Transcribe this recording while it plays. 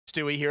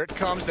Stewie, here it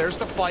comes. There's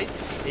the fight.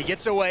 He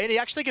gets away, and he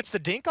actually gets the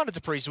dink onto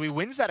Dupree, so he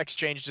wins that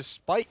exchange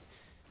despite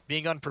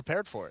being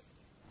unprepared for it.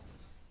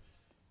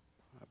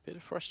 A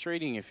bit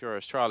frustrating if you're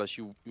Astralis.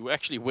 You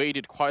actually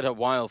waited quite a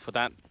while for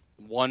that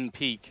one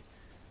peek,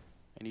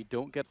 and you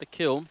don't get the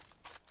kill.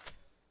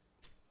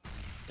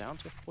 Down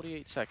to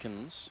 48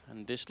 seconds,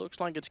 and this looks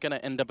like it's going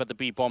to end up at the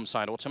B bomb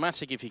side.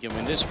 Automatic if he can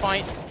win this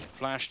fight.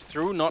 Flashed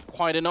through, not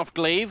quite enough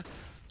glaive.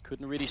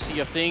 Couldn't really see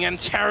a thing, and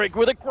tarik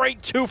with a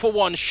great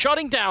 2-for-1,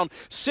 shutting down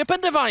Sip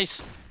and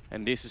Device.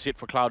 And this is it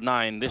for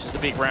Cloud9. This is the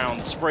big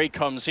round. Spray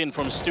comes in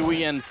from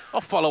Stewie, and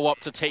a follow-up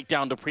to take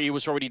down Dupree. He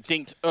was already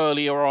dinked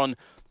earlier on.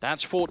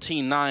 That's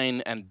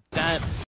 14-9, and that